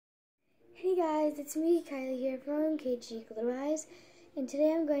Hey guys, it's me, Kylie here from KG Glitterize, and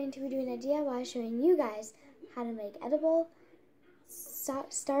today I'm going to be doing a DIY showing you guys how to make edible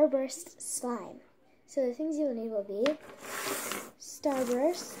Starburst slime. So the things you will need will be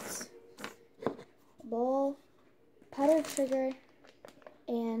Starbursts, a bowl, powdered sugar,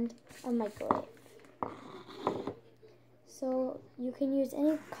 and a microwave. So you can use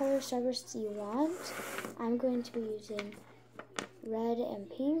any color Starbursts you want. I'm going to be using red and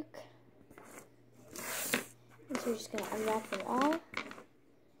pink. So we're just going to unwrap them all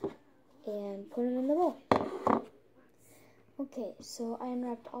and put them in the bowl. Okay, so I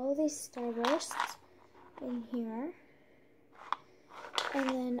unwrapped all of these Starbursts in here. And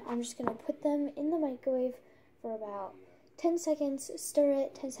then I'm just going to put them in the microwave for about 10 seconds, stir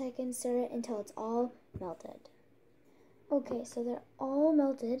it, 10 seconds, stir it until it's all melted. Okay, so they're all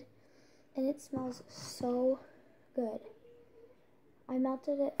melted and it smells so good. I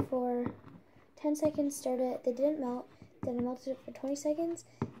melted it for 10 seconds, stirred it, they didn't melt, then I melted it for 20 seconds,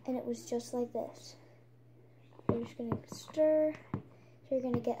 and it was just like this. We're just going to stir, so you're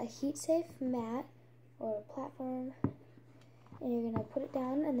going to get a heat-safe mat, or platform, and you're going to put it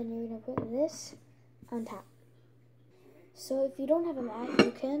down, and then you're going to put this on top. So if you don't have a mat,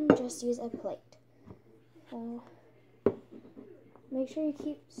 you can just use a plate. So make sure you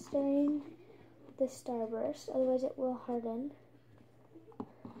keep stirring the Starburst, otherwise it will harden.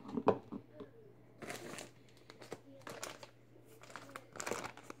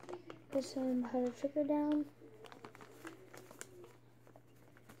 Put some powdered sugar down.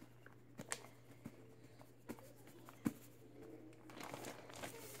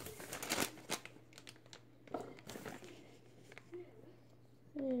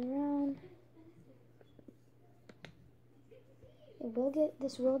 Put it around.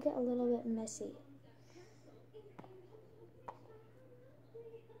 This will get a little bit messy.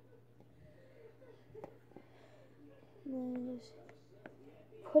 And then just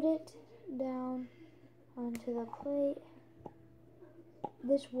put it down onto the plate.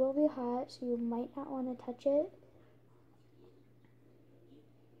 This will be hot, so you might not want to touch it.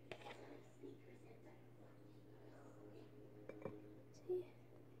 See?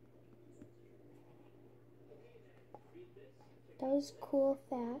 It does cool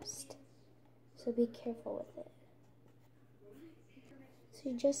fast, so be careful with it. So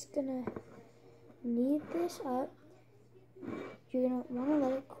you're just gonna knead this up. You're going to want to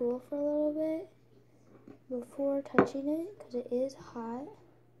let it cool for a little bit before touching it because it is hot.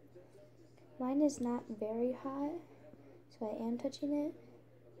 Mine is not very hot, so I am touching it.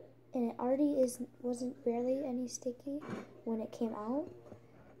 And it already wasn't barely any sticky when it came out,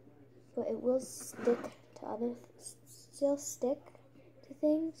 but it will stick to still stick to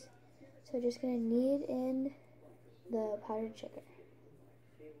things. So I'm just going to knead in the powdered sugar.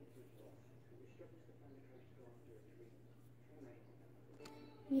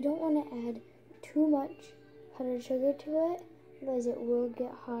 You don't want to add too much powdered sugar to it, otherwise it will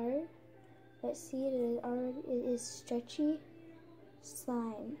get hard. But see, it is stretchy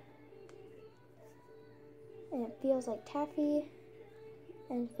slime, and it feels like taffy.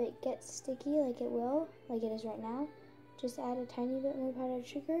 And if it gets sticky, like it will, like it is right now, just add a tiny bit more powdered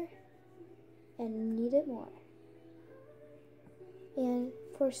sugar and knead it more. And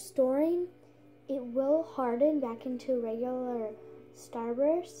for storing, it will harden back into regular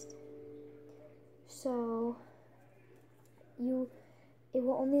Starburst, so it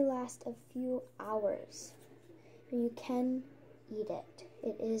will only last a few hours, but you can eat it.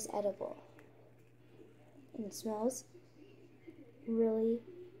 It is edible, and it smells really,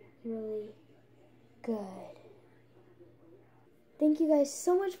 really good. Thank you guys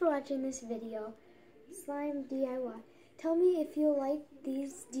so much for watching this video, slime DIY. Tell me if you like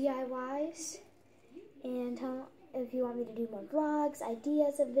these DIYs, and tell if you want me to do more vlogs,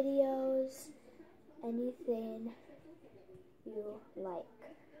 ideas of videos, anything you like.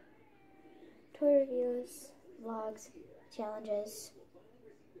 Toy reviews, vlogs, challenges.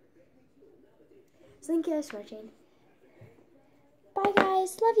 So thank you guys for watching. Bye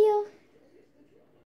guys, love you.